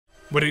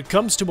When it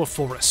comes to a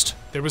forest,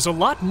 there is a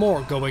lot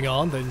more going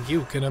on than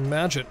you can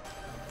imagine.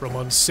 From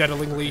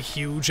unsettlingly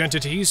huge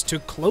entities to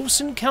close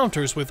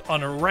encounters with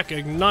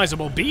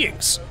unrecognizable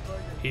beings.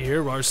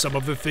 Here are some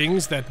of the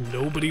things that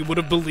nobody would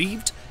have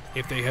believed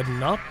if they had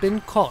not been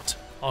caught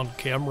on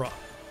camera.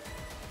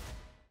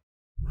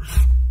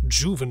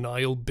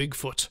 Juvenile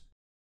Bigfoot.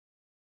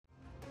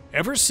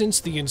 Ever since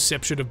the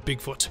inception of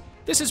Bigfoot,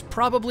 this is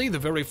probably the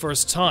very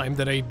first time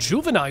that a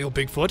juvenile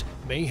Bigfoot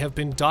may have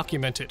been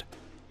documented.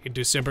 In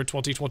December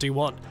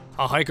 2021,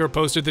 a hiker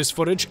posted this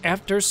footage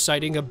after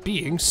sighting a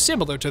being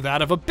similar to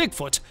that of a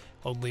Bigfoot,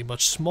 only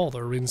much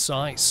smaller in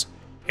size.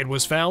 It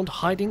was found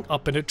hiding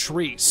up in a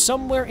tree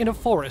somewhere in a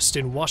forest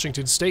in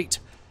Washington state.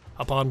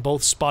 Upon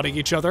both spotting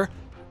each other,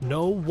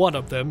 no one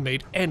of them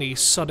made any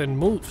sudden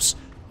moves,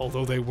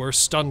 although they were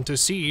stunned to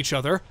see each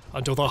other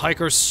until the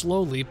hikers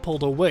slowly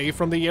pulled away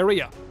from the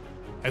area.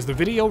 As the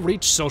video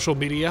reached social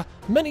media,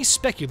 many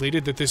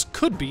speculated that this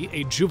could be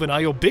a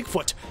juvenile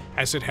Bigfoot,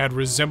 as it had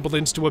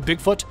resemblance to a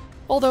Bigfoot,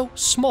 although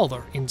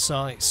smaller in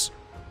size.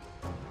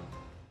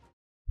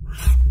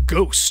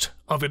 Ghost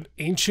of an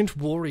ancient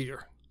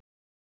warrior.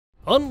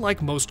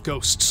 Unlike most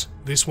ghosts,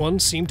 this one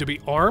seemed to be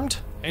armed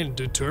and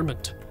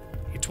determined.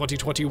 In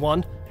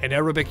 2021, an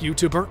Arabic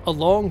YouTuber,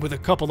 along with a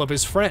couple of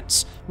his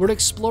friends, were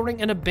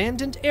exploring an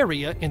abandoned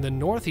area in the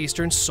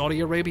northeastern Saudi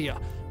Arabia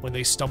when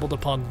they stumbled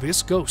upon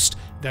this ghost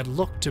that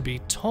looked to be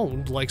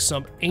toned like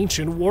some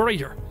ancient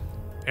warrior.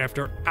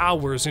 After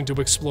hours into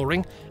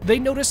exploring, they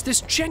noticed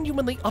this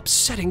genuinely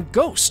upsetting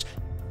ghost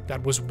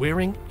that was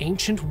wearing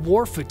ancient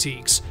war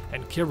fatigues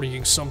and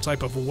carrying some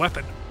type of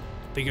weapon.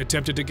 They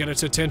attempted to get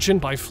its attention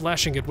by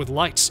flashing it with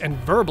lights and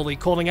verbally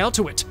calling out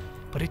to it,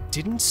 but it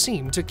didn't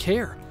seem to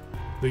care.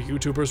 The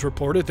YouTubers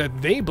reported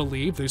that they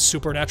believe this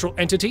supernatural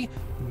entity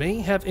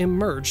may have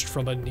emerged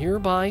from a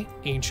nearby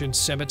ancient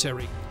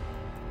cemetery.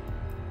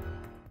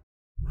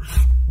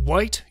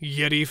 White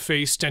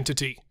Yeti-faced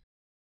entity.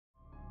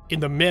 In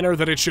the manner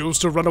that it chose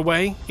to run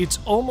away, it's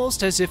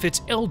almost as if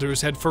its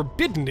elders had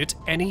forbidden it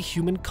any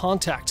human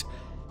contact.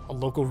 A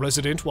local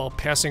resident, while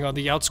passing on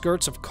the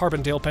outskirts of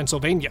Carbondale,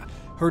 Pennsylvania,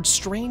 heard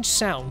strange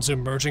sounds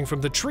emerging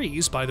from the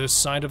trees by the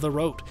side of the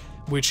road,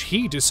 which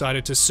he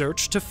decided to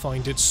search to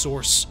find its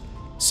source.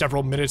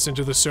 Several minutes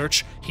into the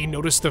search, he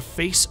noticed the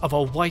face of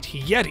a white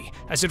Yeti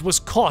as it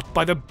was caught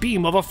by the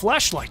beam of a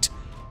flashlight.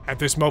 At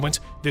this moment,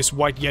 this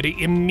white Yeti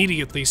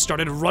immediately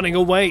started running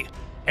away,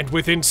 and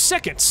within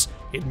seconds,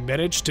 it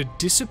managed to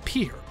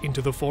disappear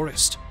into the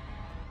forest.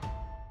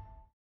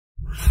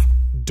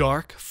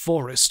 Dark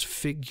forest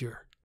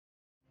figure.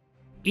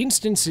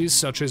 Instances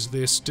such as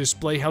this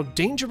display how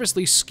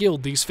dangerously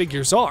skilled these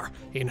figures are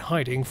in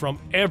hiding from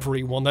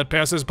everyone that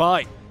passes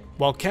by.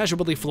 While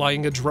casually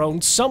flying a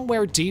drone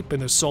somewhere deep in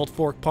the Salt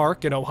Fork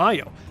Park in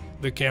Ohio,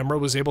 the camera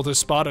was able to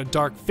spot a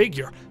dark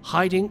figure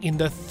hiding in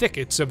the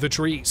thickets of the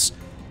trees.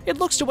 It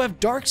looks to have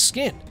dark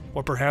skin,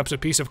 or perhaps a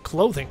piece of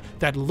clothing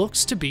that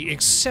looks to be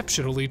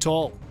exceptionally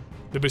tall.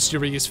 The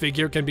mysterious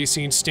figure can be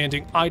seen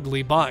standing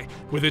idly by,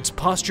 with its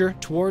posture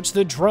towards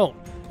the drone,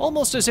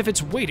 almost as if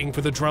it's waiting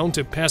for the drone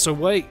to pass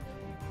away.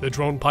 The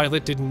drone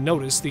pilot didn't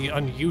notice the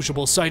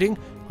unusual sighting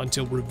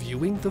until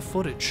reviewing the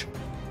footage.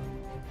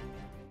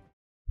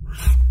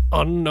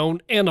 Unknown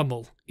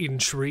animal in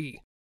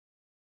tree.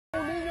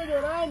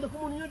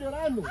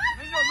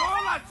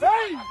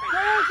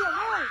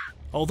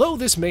 Although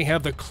this may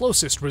have the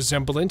closest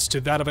resemblance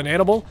to that of an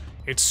animal,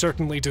 it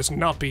certainly does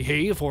not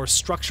behave or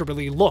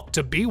structurally look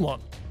to be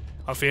one.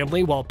 A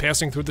family, while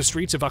passing through the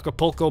streets of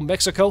Acapulco,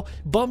 Mexico,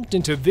 bumped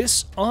into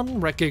this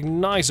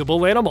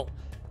unrecognizable animal.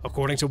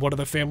 According to one of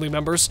the family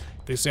members,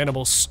 this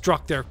animal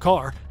struck their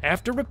car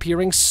after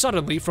appearing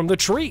suddenly from the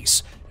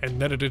trees,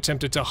 and then it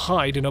attempted to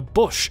hide in a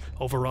bush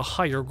over a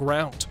higher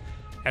ground.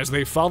 As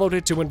they followed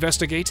it to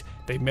investigate,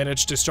 they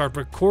managed to start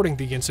recording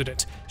the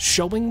incident,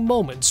 showing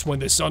moments when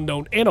this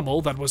unknown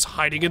animal that was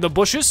hiding in the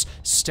bushes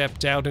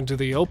stepped out into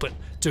the open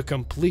to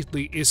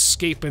completely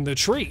escape in the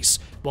trees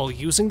while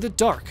using the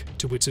dark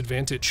to its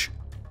advantage.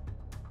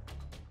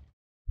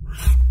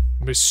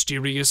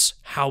 Mysterious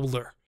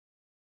howler.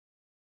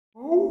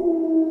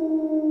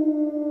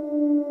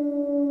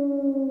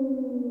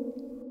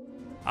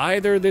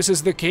 Either this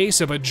is the case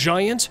of a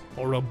giant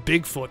or a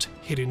Bigfoot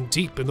hidden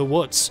deep in the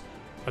woods.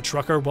 A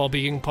trucker, while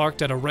being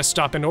parked at a rest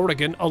stop in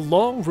Oregon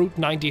along Route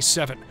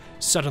 97,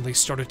 suddenly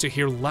started to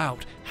hear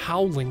loud,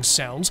 howling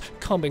sounds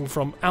coming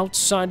from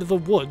outside of the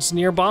woods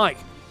nearby.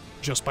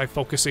 Just by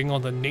focusing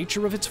on the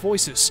nature of its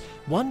voices,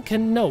 one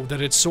can know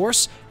that its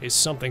source is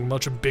something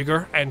much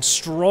bigger and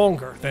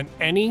stronger than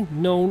any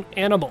known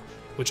animal,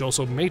 which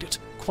also made it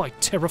quite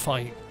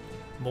terrifying.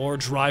 More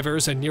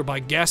drivers and nearby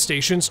gas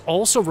stations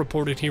also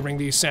reported hearing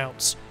these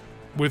sounds.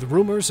 With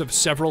rumors of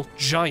several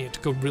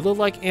giant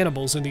gorilla-like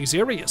animals in these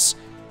areas,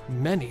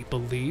 many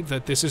believe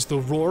that this is the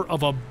roar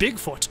of a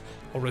Bigfoot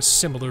or a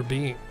similar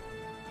being.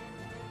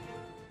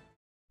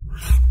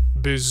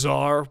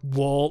 Bizarre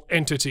wall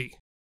entity.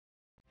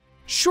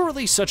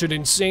 Surely such an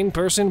insane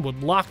person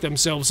would lock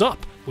themselves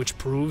up, which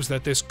proves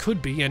that this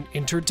could be an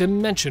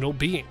interdimensional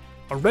being.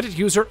 A Reddit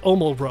user,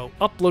 Omolro,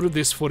 uploaded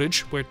this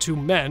footage where two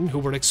men who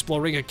were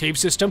exploring a cave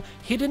system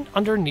hidden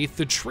underneath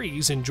the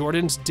trees in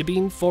Jordan's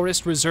Dibeen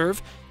Forest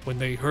Reserve when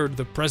they heard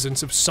the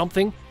presence of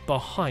something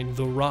behind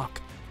the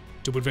rock.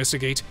 To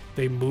investigate,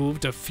 they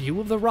moved a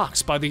few of the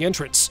rocks by the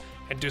entrance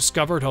and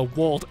discovered a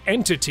walled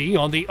entity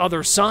on the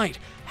other side,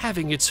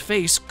 having its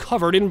face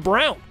covered in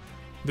brown.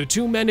 The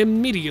two men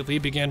immediately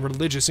began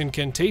religious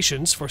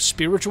incantations for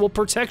spiritual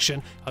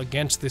protection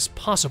against this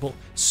possible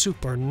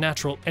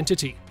supernatural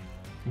entity.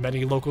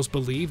 Many locals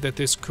believe that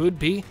this could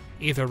be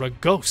either a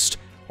ghost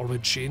or a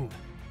jinn.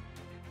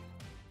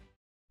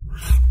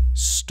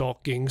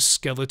 Stalking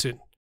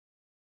skeleton.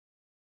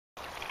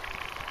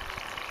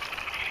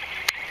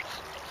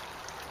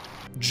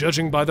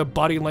 Judging by the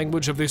body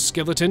language of this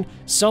skeleton,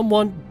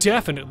 someone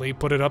definitely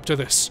put it up to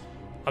this.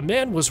 A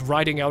man was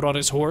riding out on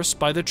his horse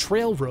by the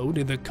trail road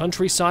in the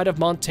countryside of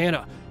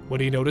Montana when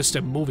he noticed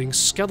a moving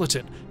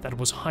skeleton that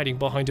was hiding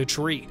behind a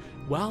tree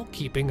while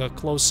keeping a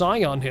close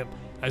eye on him,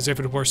 as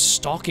if it were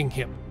stalking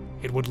him.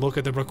 It would look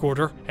at the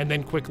recorder and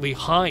then quickly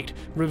hide,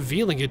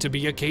 revealing it to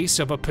be a case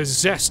of a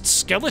possessed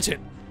skeleton.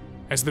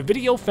 As the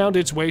video found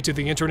its way to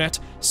the internet,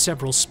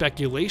 several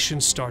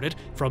speculations started,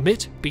 from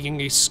it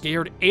being a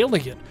scared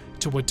alien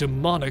to a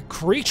demonic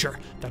creature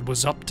that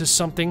was up to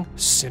something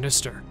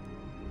sinister.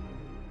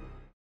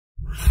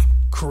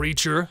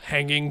 Creature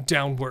hanging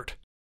downward.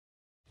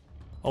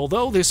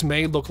 Although this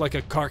may look like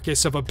a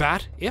carcass of a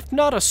bat, if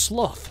not a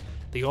sloth,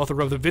 the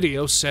author of the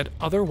video said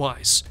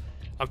otherwise.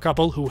 A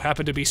couple who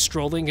happened to be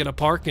strolling in a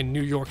park in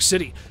New York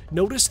City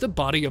noticed the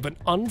body of an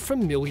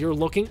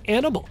unfamiliar-looking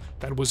animal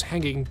that was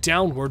hanging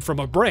downward from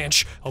a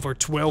branch over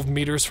 12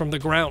 meters from the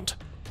ground.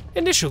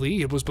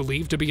 Initially, it was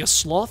believed to be a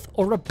sloth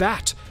or a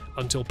bat,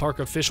 until park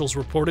officials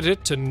reported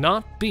it to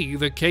not be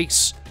the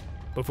case.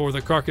 Before the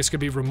carcass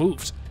could be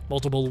removed,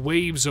 multiple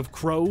waves of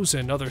crows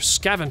and other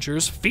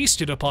scavengers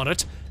feasted upon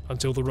it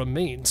until the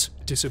remains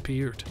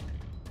disappeared.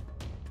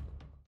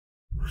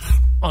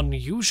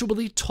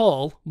 Unusually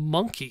tall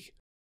monkey.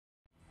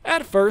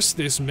 At first,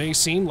 this may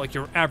seem like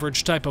your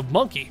average type of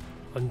monkey,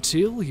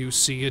 until you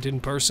see it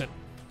in person.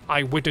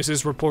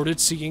 Eyewitnesses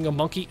reported seeing a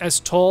monkey as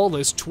tall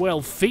as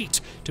 12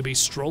 feet to be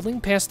strolling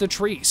past the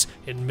trees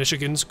in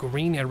Michigan's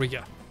Green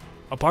area.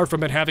 Apart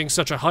from it having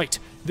such a height,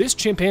 this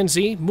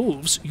chimpanzee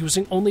moves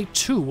using only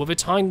 2 of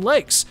its hind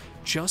legs,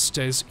 just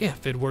as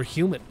if it were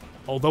human.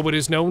 Although it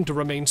is known to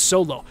remain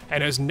solo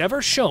and has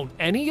never shown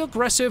any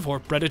aggressive or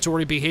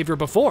predatory behavior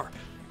before,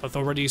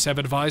 authorities have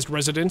advised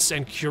residents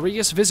and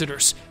curious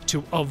visitors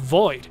to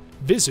avoid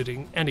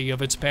visiting any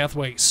of its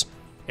pathways.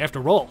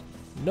 After all,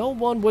 no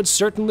one would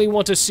certainly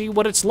want to see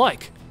what it's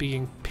like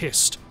being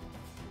pissed.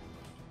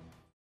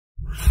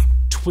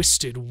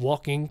 Twisted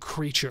walking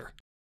creature.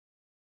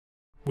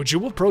 Would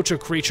you approach a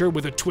creature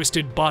with a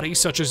twisted body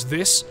such as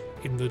this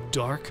in the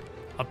dark?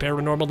 A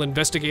paranormal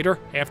investigator,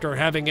 after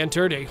having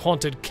entered a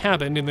haunted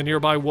cabin in the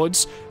nearby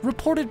woods,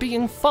 reported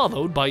being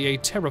followed by a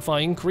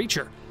terrifying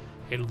creature.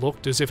 It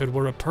looked as if it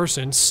were a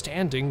person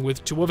standing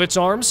with 2 of its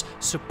arms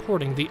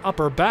supporting the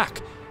upper back,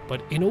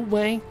 but in a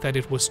way that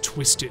it was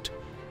twisted.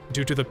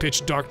 Due to the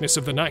pitch darkness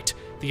of the night,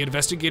 the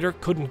investigator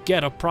couldn't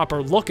get a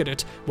proper look at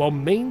it while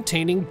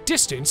maintaining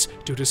distance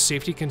due to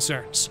safety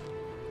concerns.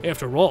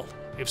 After all,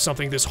 if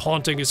something this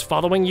haunting is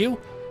following you,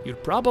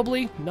 you'd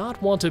probably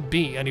not want to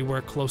be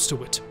anywhere close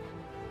to it.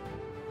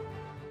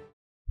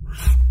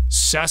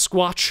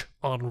 Sasquatch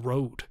on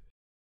road.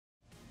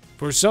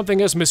 For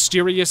something as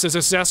mysterious as a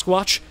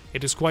Sasquatch,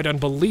 it is quite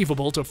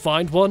unbelievable to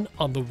find one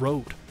on the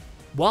road.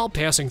 While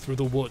passing through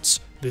the woods,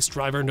 this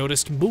driver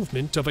noticed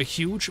movement of a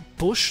huge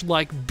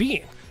bush-like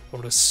being,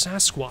 or a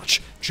Sasquatch,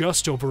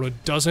 just over a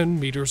dozen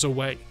meters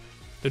away.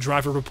 The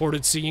driver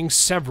reported seeing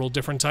several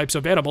different types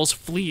of animals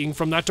fleeing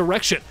from that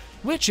direction,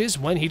 which is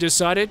when he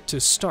decided to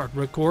start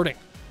recording.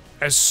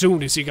 As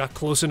soon as he got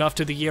close enough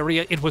to the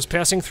area it was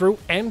passing through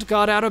and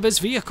got out of his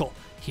vehicle,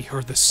 he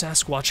heard the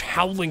Sasquatch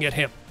howling at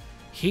him.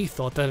 He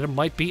thought that it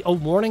might be a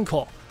warning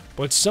call,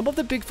 but some of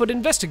the Bigfoot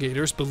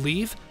investigators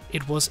believe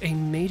it was a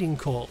mating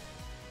call.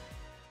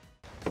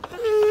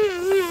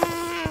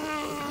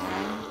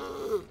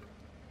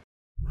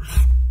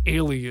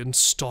 Alien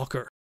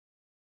stalker.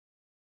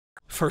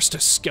 First a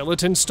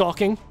skeleton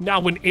stalking,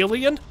 now an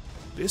alien?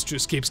 This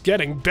just keeps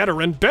getting better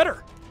and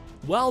better.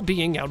 While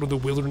being out in the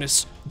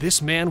wilderness,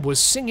 this man was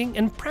singing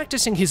and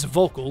practicing his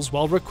vocals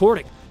while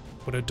recording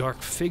when a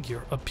dark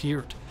figure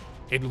appeared.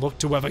 It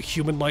looked to have a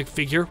human-like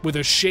figure with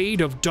a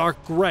shade of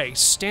dark gray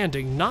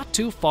standing not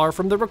too far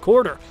from the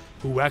recorder,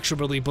 who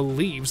actually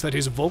believes that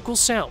his vocal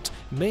sound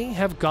may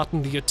have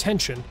gotten the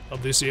attention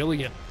of this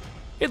alien.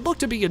 It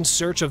looked to be in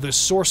search of the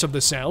source of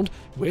the sound,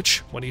 which,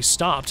 when he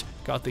stopped,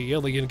 got the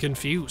alien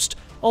confused,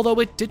 although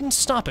it didn't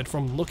stop it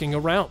from looking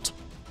around.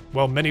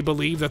 While many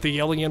believe that the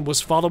alien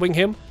was following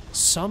him,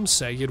 some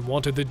say it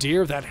wanted the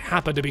deer that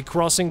happened to be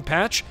crossing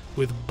patch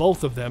with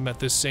both of them at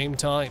the same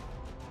time.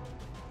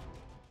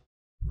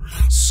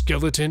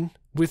 Skeleton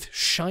with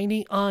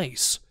shiny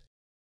eyes.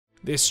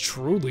 This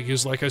truly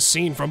is like a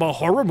scene from a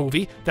horror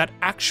movie that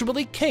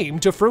actually came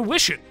to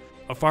fruition.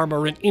 A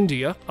farmer in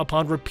India,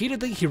 upon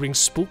repeatedly hearing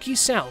spooky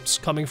sounds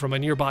coming from a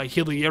nearby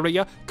hilly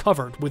area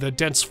covered with a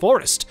dense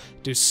forest,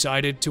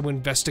 decided to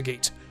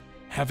investigate.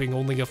 Having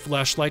only a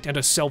flashlight and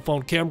a cell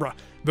phone camera,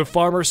 the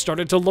farmer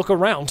started to look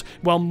around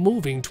while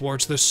moving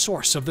towards the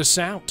source of the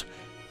sound.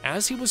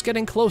 As he was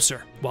getting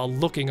closer, while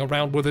looking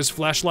around with his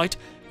flashlight,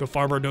 the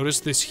farmer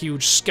noticed this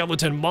huge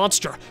skeleton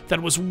monster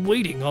that was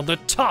waiting on the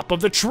top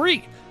of the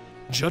tree.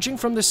 Judging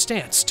from the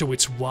stance to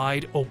its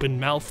wide open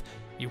mouth,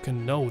 you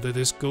can know that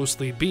this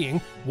ghostly being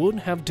would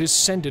have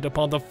descended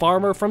upon the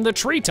farmer from the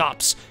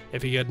treetops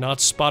if he had not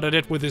spotted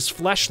it with his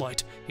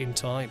flashlight in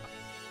time.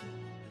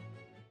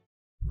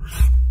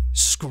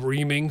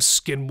 Screaming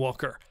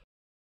Skinwalker.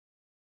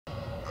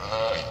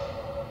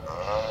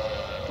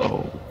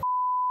 Oh.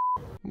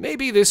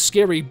 Maybe this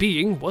scary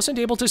being wasn't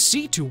able to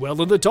see too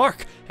well in the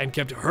dark and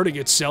kept hurting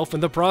itself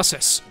in the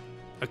process.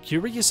 A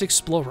curious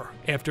explorer,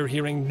 after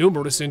hearing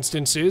numerous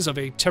instances of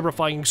a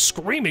terrifying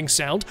screaming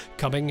sound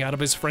coming out of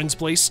his friend's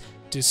place,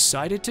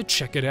 decided to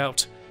check it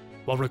out.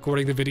 While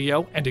recording the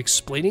video and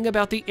explaining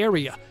about the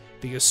area,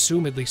 the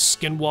assumedly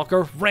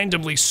Skinwalker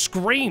randomly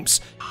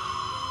screams,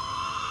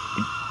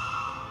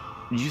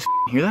 Did you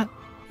hear that?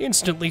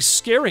 instantly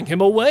scaring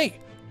him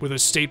away. With a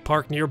state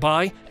park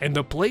nearby and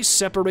the place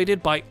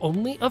separated by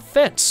only a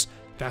fence,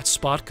 that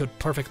spot could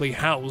perfectly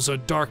house a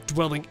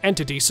dark-dwelling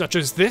entity such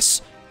as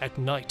this at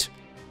night.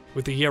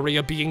 With the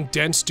area being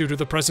dense due to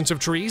the presence of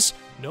trees,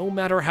 no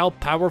matter how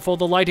powerful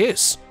the light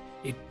is,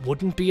 it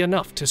wouldn't be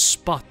enough to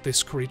spot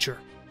this creature.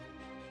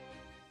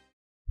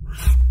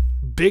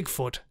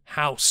 Bigfoot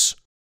House.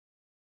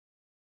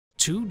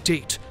 To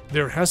date,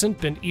 there hasn't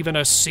been even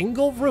a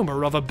single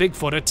rumor of a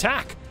Bigfoot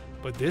attack,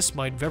 but this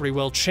might very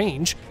well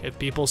change if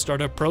people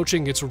start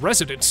approaching its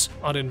residence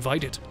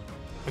uninvited.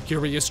 A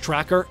curious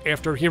tracker,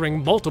 after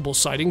hearing multiple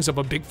sightings of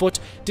a Bigfoot,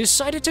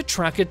 decided to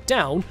track it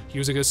down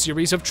using a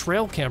series of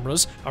trail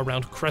cameras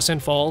around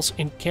Crescent Falls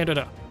in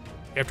Canada.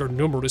 After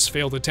numerous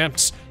failed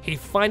attempts, he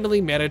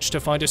finally managed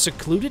to find a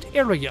secluded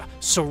area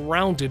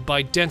surrounded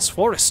by dense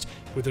forest,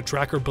 where the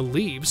tracker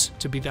believes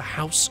to be the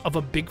house of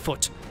a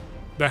Bigfoot.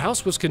 The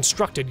house was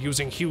constructed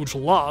using huge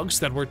logs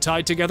that were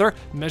tied together,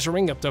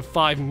 measuring up to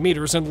 5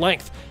 meters in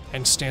length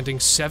and standing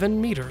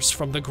 7 meters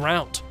from the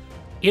ground.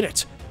 In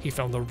it, he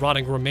found the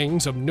rotting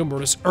remains of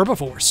numerous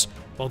herbivores,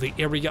 while the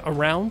area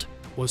around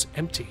was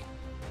empty.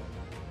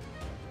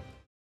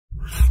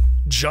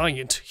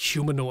 Giant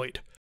humanoid.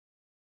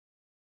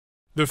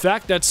 The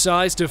fact that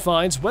size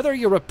defines whether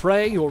you're a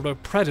prey or a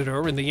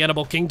predator in the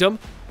animal kingdom,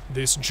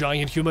 this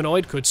giant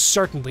humanoid could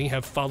certainly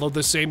have followed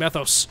the same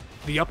ethos.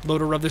 The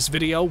uploader of this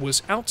video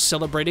was out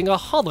celebrating a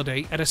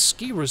holiday at a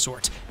ski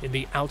resort in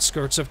the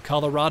outskirts of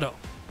Colorado,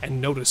 and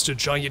noticed a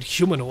giant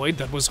humanoid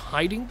that was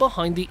hiding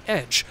behind the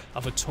edge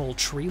of a tall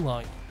tree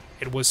line.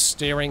 It was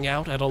staring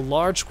out at a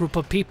large group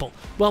of people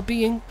while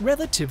being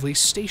relatively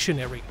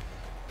stationary.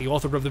 The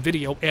author of the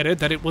video added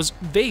that it was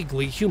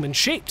vaguely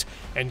human-shaped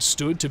and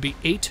stood to be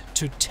 8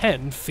 to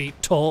 10 feet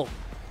tall.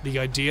 The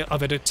idea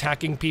of it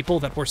attacking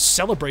people that were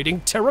celebrating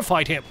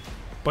terrified him.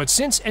 But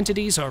since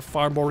entities are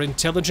far more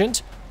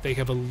intelligent, they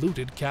have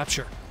eluded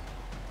capture.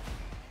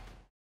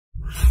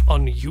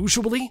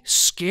 Unusually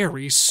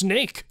scary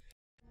snake.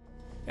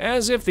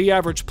 As if the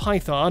average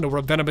python or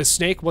a venomous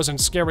snake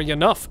wasn't scary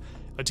enough,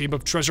 a team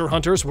of treasure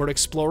hunters were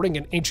exploring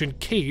an ancient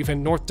cave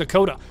in North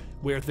Dakota,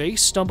 where they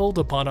stumbled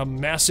upon a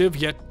massive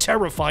yet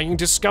terrifying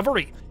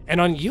discovery. An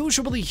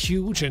unusually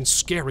huge and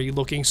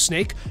scary-looking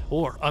snake,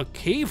 or a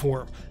cave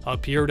worm,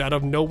 appeared out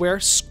of nowhere,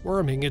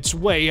 squirming its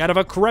way out of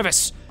a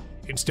crevice.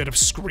 Instead of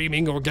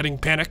screaming or getting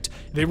panicked,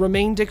 they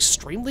remained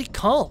extremely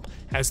calm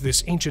as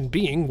this ancient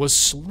being was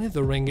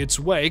slithering its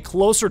way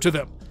closer to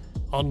them.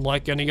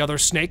 Unlike any other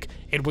snake,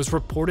 it was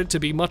reported to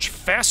be much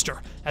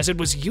faster, as it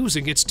was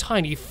using its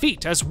tiny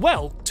feet as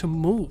well to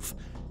move.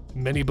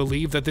 Many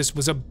believe that this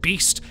was a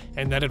beast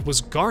and that it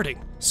was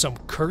guarding some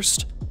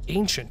cursed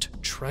ancient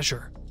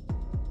treasure.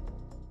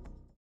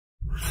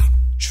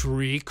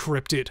 Tree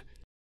cryptid.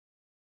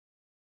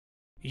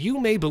 You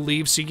may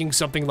believe seeing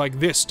something like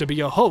this to be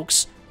a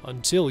hoax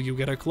until you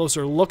get a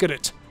closer look at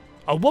it.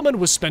 A woman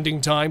was spending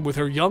time with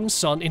her young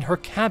son in her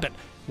cabin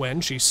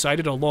when she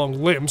sighted a long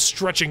limb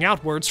stretching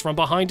outwards from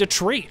behind a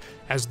tree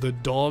as the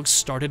dog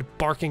started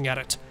barking at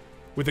it.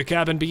 With the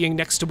cabin being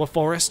next to a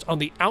forest on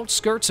the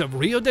outskirts of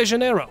Rio de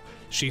Janeiro,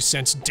 she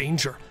sensed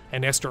danger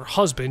and asked her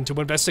husband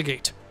to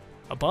investigate.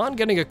 Upon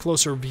getting a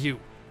closer view,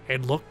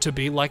 it looked to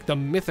be like the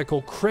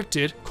mythical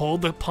cryptid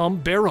called the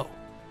Pombero.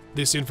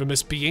 This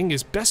infamous being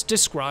is best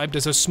described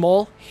as a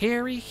small,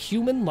 hairy,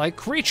 human-like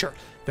creature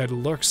that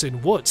lurks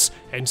in woods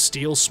and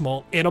steals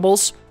small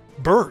animals,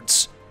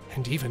 birds,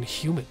 and even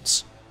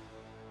humans.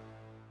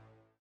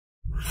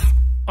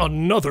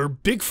 Another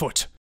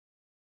Bigfoot.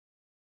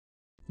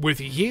 With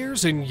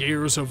years and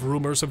years of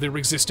rumors of their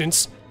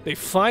existence, they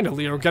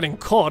finally are getting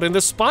caught in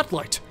the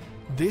spotlight.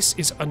 This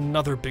is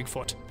another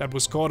Bigfoot that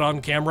was caught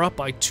on camera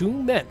by 2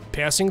 men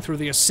passing through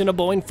the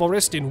Assiniboine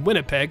Forest in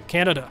Winnipeg,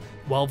 Canada,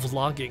 while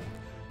vlogging.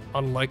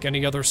 Unlike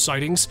any other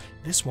sightings,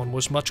 this one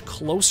was much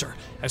closer,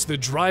 as the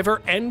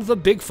driver and the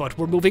Bigfoot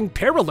were moving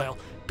parallel,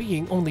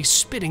 being only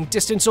spitting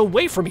distance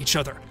away from each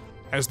other.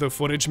 As the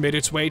footage made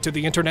its way to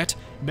the internet,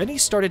 many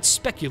started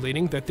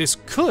speculating that this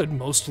could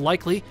most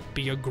likely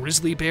be a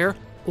grizzly bear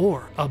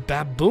or a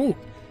baboon.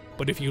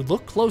 But if you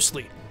look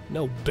closely,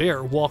 no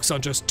bear walks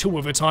on just two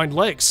of its hind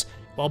legs,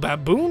 while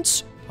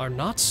baboons are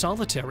not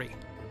solitary.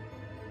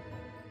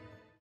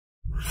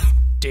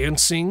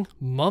 Dancing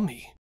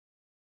mummy.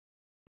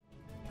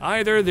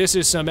 Either this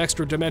is some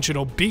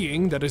extra-dimensional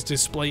being that is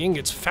displaying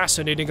its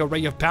fascinating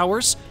array of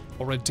powers,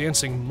 or a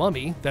dancing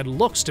mummy that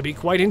looks to be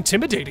quite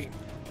intimidating.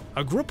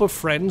 A group of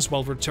friends,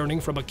 while returning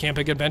from a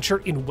camping adventure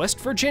in West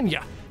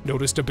Virginia,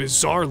 noticed a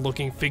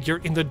bizarre-looking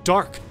figure in the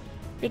dark.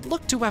 It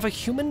looked to have a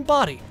human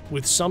body,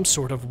 with some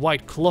sort of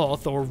white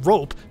cloth or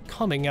rope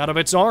coming out of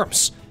its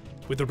arms.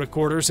 With the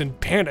recorders in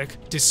panic,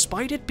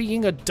 despite it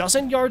being a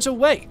dozen yards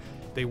away,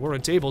 they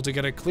weren't able to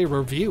get a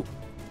clearer view.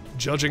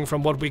 Judging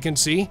from what we can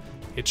see,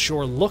 it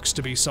sure looks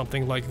to be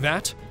something like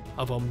that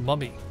of a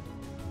mummy.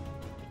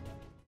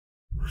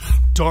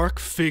 Dark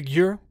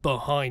figure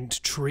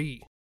behind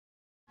tree.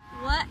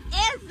 What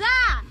is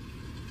that?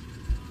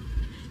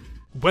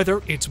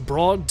 Whether it's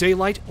broad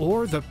daylight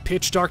or the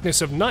pitch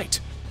darkness of night,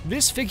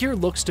 this figure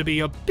looks to be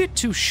a bit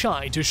too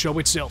shy to show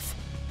itself.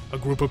 A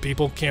group of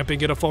people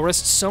camping in a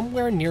forest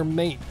somewhere near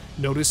Maine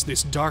noticed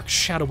this dark,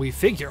 shadowy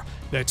figure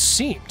that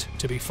seemed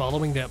to be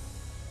following them.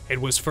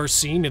 It was first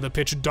seen in the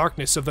pitch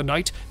darkness of the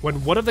night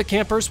when one of the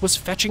campers was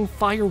fetching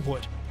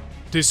firewood.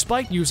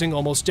 Despite using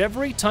almost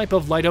every type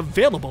of light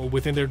available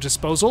within their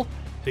disposal,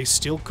 they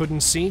still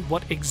couldn't see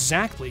what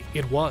exactly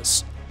it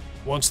was.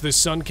 Once the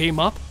sun came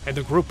up and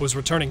the group was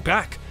returning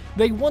back,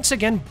 they once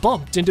again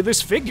bumped into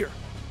this figure.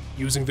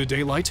 Using the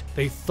daylight,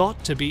 they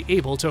thought to be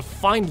able to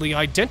finally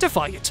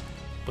identify it,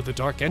 but the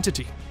dark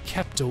entity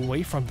kept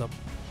away from them.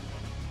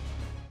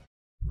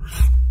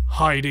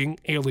 Hiding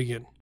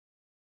alien.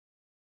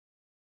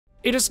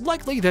 It is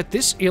likely that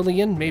this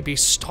alien may be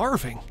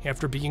starving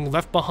after being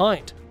left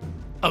behind.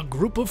 A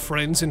group of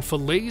friends in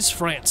Falaise,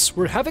 France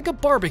were having a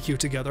barbecue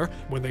together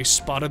when they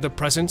spotted the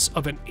presence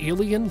of an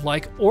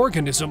alien-like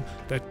organism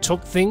that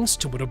took things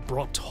to an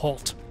abrupt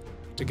halt.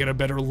 To get a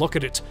better look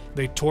at it,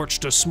 they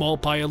torched a small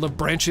pile of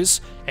branches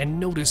and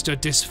noticed a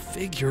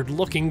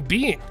disfigured-looking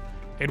being.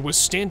 It was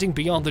standing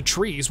beyond the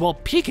trees while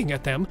peeking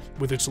at them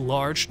with its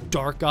large,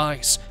 dark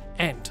eyes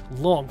and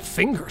long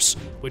fingers,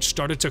 which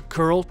started to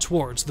curl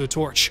towards the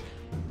torch.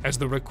 As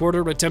the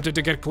recorder attempted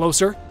to get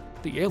closer,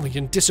 the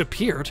alien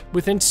disappeared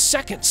within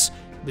seconds,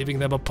 leaving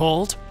them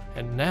appalled,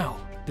 and now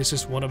this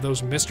is one of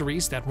those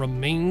mysteries that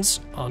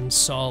remains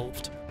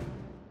unsolved.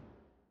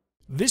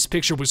 This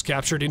picture was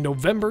captured in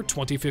November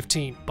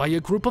 2015 by a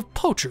group of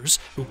poachers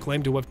who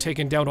claim to have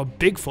taken down a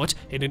Bigfoot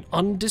in an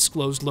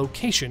undisclosed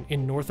location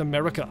in North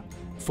America.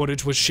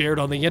 Footage was shared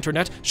on the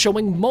internet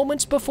showing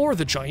moments before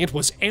the giant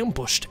was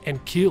ambushed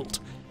and killed.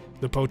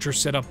 The poachers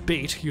set up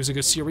bait using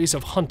a series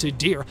of hunted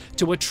deer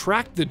to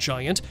attract the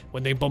giant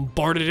when they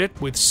bombarded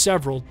it with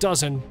several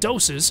dozen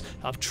doses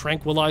of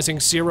tranquilizing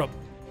serum.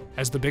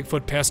 As the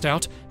Bigfoot passed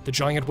out, the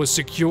giant was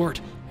secured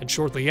and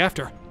shortly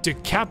after,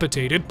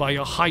 decapitated by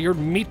a hired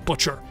meat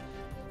butcher.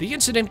 The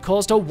incident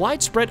caused a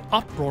widespread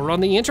uproar on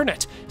the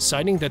internet,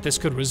 citing that this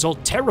could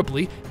result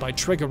terribly by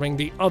triggering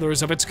the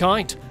others of its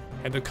kind,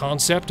 and the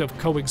concept of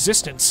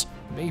coexistence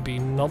may be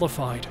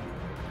nullified.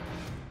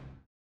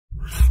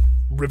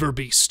 River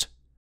Beast.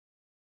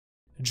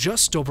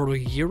 Just over a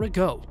year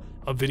ago,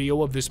 a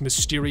video of this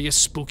mysterious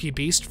spooky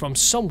beast from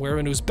somewhere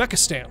in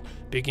Uzbekistan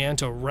began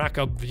to rack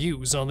up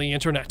views on the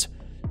internet.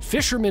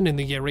 Fishermen in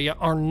the area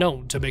are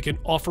known to make an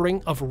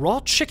offering of raw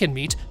chicken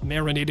meat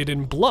marinated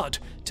in blood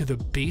to the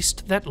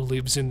beast that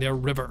lives in their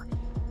river.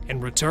 In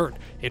return,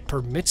 it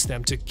permits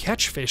them to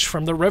catch fish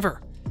from the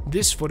river.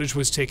 This footage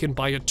was taken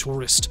by a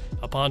tourist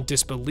upon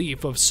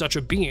disbelief of such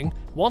a being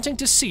wanting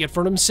to see it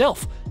for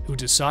himself, who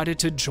decided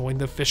to join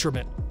the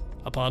fishermen.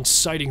 Upon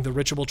sighting the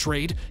ritual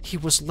trade, he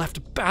was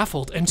left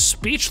baffled and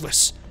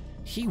speechless.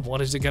 He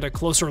wanted to get a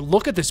closer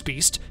look at this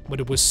beast when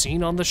it was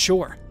seen on the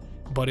shore,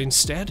 but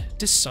instead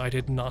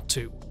decided not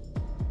to.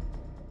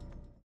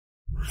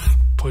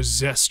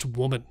 Possessed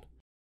woman.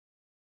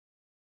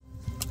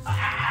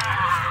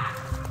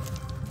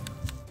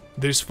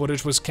 This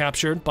footage was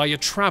captured by a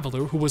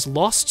traveler who was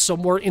lost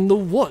somewhere in the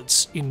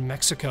woods in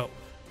Mexico.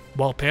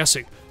 While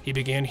passing, he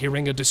began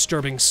hearing a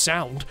disturbing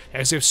sound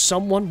as if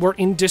someone were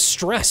in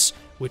distress,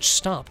 which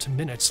stopped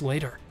minutes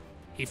later.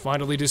 He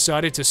finally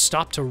decided to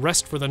stop to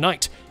rest for the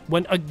night,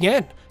 when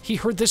again he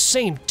heard the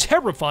same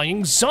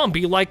terrifying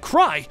zombie-like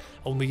cry,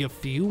 only a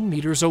few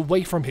meters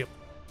away from him.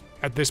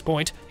 At this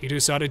point, he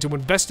decided to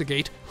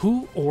investigate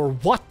who or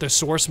what the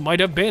source might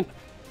have been,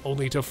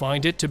 only to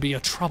find it to be a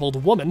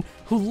troubled woman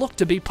who looked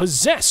to be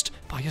possessed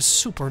by a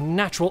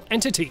supernatural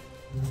entity.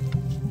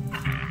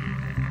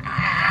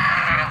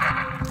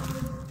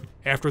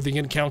 After the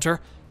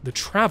encounter, the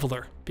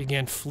traveler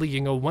began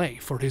fleeing away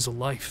for his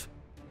life.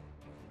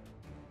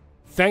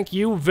 Thank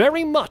you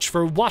very much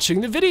for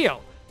watching the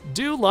video.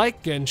 Do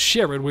like and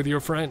share it with your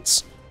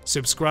friends.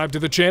 Subscribe to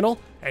the channel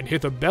and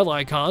hit the bell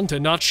icon to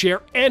not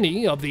share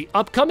any of the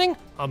upcoming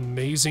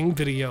amazing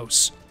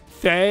videos.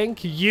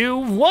 Thank you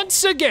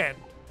once again